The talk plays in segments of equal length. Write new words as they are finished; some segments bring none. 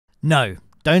No,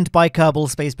 don't buy Kerbal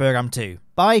Space Program 2.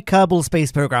 Buy Kerbal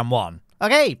Space Program 1.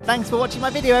 Okay, thanks for watching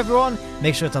my video, everyone.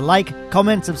 Make sure to like,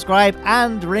 comment, subscribe,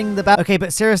 and ring the bell. Okay,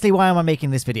 but seriously, why am I making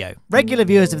this video? Regular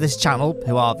viewers of this channel,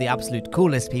 who are the absolute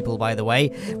coolest people, by the way,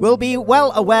 will be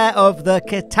well aware of the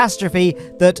catastrophe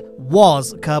that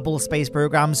was Kerbal Space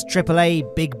Program's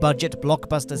AAA big-budget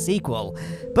blockbuster sequel.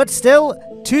 But still,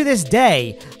 to this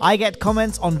day, I get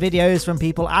comments on videos from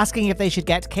people asking if they should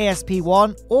get KSP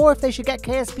 1 or if they should get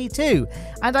KSP 2.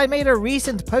 And I made a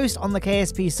recent post on the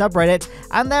KSP subreddit,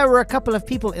 and there were a couple of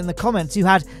people in the comments who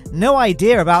had no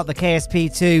idea about the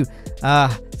KSP 2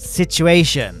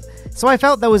 situation. So I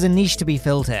felt there was a niche to be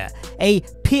filled here. A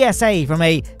PSA from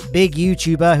a big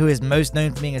YouTuber who is most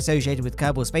known for being associated with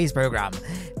Kerbal Space Program.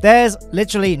 There's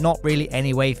literally not really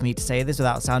any way for me to say this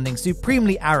without sounding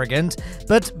supremely arrogant,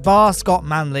 but bar Scott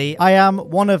Manley, I am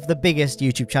one of the biggest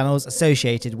YouTube channels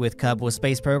associated with Kerbal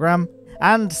Space Program.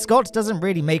 And Scott doesn't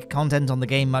really make content on the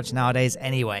game much nowadays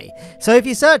anyway. So if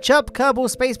you search up Kerbal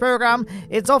Space Program,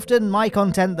 it's often my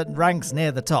content that ranks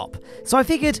near the top. So I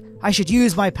figured I should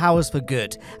use my powers for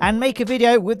good, and make a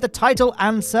video with the title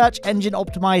and search engine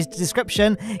optimized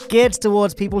description geared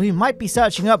towards people who might be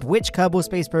searching up which Kerbal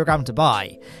Space Program to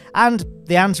buy. And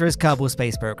the answer is Kerbal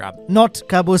Space Program, not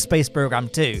Kerbal Space Program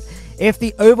 2. If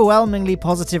the overwhelmingly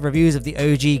positive reviews of the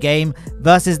OG game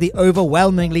versus the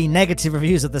overwhelmingly negative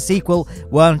reviews of the sequel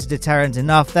weren't deterrent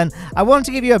enough, then I want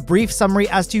to give you a brief summary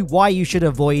as to why you should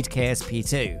avoid KSP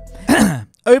 2.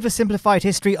 Oversimplified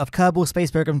history of Kerbal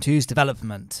Space Program 2's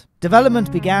development.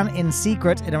 Development began in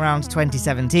secret in around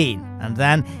 2017, and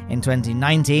then in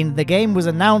 2019 the game was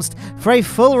announced for a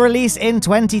full release in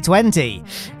 2020.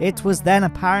 It was then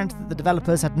apparent that the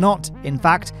developers had not, in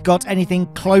fact, got anything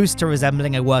close to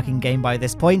resembling a working game by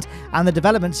this point, and the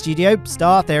development studio,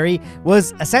 Star Theory,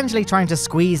 was essentially trying to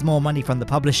squeeze more money from the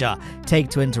publisher,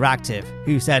 Take-Two Interactive,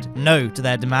 who said no to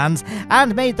their demands,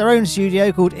 and made their own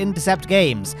studio called Intercept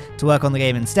Games to work on the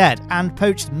game instead, and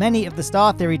poached many of the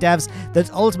Star Theory devs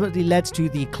that ultimately led to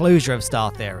the closure of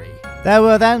Star Theory. There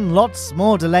were then lots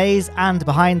more delays and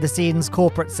behind-the-scenes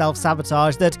corporate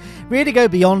self-sabotage that really go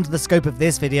beyond the scope of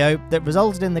this video that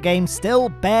resulted in the game still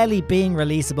barely being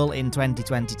releasable in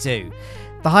 2022.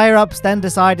 The higher-ups then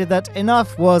decided that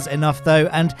enough was enough though,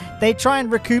 and they try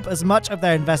and recoup as much of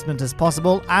their investment as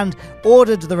possible and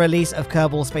ordered the release of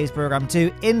Kerbal Space Program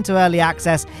 2 into early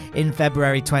access in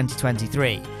February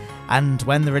 2023. And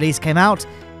when the release came out,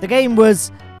 the game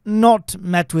was not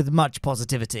met with much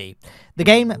positivity. The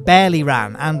game barely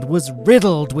ran and was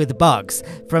riddled with bugs,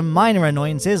 from minor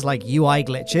annoyances like UI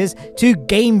glitches to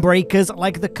game breakers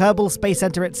like the Kerbal Space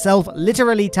Center itself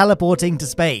literally teleporting to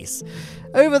space.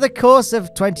 Over the course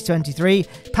of 2023,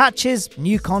 patches,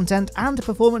 new content, and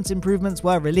performance improvements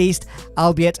were released,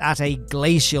 albeit at a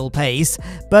glacial pace,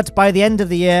 but by the end of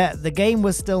the year, the game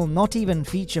was still not even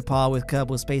feature par with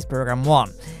Kerbal Space Program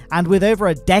 1, and with over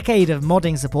a decade of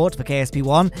modding support for KSP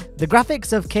 1, the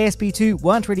graphics of KSP 2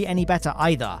 weren't really any better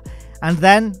either. And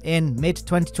then, in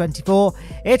mid-2024,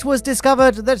 it was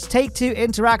discovered that Take-Two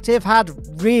Interactive had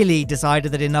really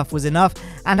decided that enough was enough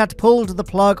and had pulled the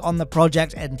plug on the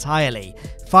project entirely,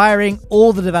 firing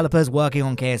all the developers working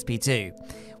on KSP 2.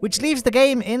 Which leaves the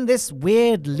game in this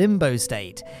weird limbo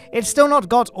state. It's still not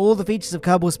got all the features of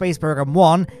Kerbal Space Program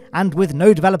 1, and with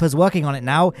no developers working on it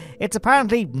now, it's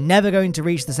apparently never going to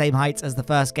reach the same heights as the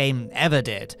first game ever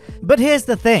did. But here's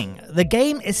the thing, the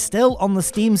game is still on the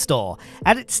Steam store,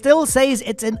 and it still says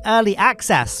it's in early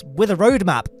access, with a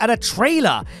roadmap and a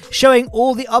trailer showing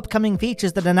all the upcoming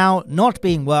features that are now not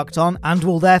being worked on and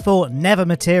will therefore never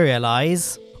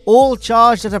materialize. All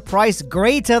charged at a price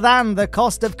greater than the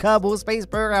cost of Kerbal Space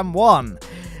Program 1.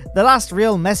 The last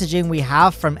real messaging we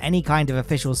have from any kind of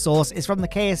official source is from the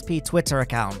KSP Twitter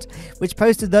account, which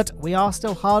posted that we are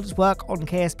still hard at work on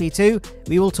KSP 2,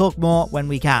 we will talk more when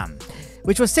we can.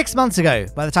 Which was 6 months ago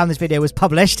by the time this video was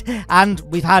published, and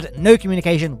we've had no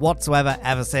communication whatsoever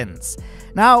ever since.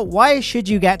 Now, why should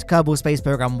you get Kerbal Space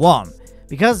Program 1?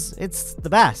 Because it's the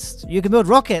best. You can build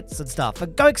rockets and stuff,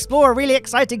 and go explore a really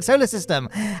exciting solar system.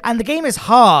 And the game is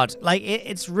hard. Like,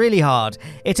 it's really hard.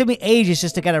 It took me ages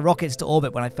just to get a rocket to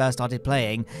orbit when I first started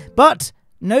playing. But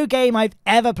no game I've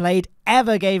ever played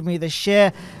ever gave me the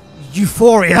sheer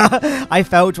euphoria I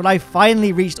felt when I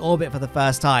finally reached orbit for the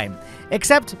first time.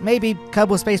 Except maybe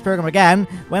Kerbal Space Program again,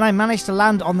 when I managed to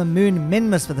land on the moon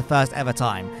Minmus for the first ever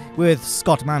time, with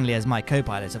Scott Manley as my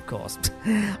co-pilot, of course.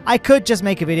 I could just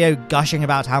make a video gushing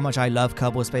about how much I love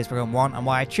Kerbal Space Program 1 and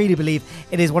why I truly believe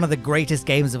it is one of the greatest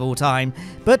games of all time,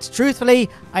 but truthfully,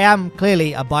 I am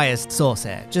clearly a biased source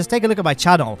here. Just take a look at my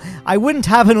channel. I wouldn't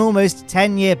have an almost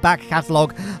 10-year back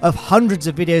catalogue of hundreds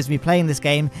of videos of me playing this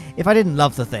game if I didn't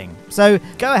love the thing. So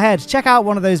go ahead, check out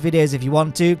one of those videos if you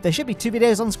want to. There should be 2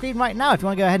 videos on screen right now if you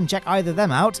want to go ahead and check either of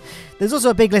them out. There's also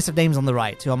a big list of names on the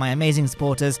right who are my amazing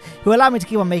supporters who allow me to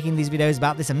keep on making these videos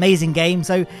about this amazing game,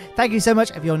 so thank you so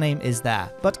much if your name is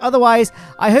there. But otherwise,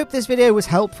 I hope this video was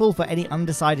helpful for any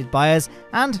undecided buyers,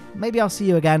 and maybe I'll see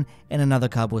you again in another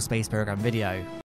Kerbal Space Program video.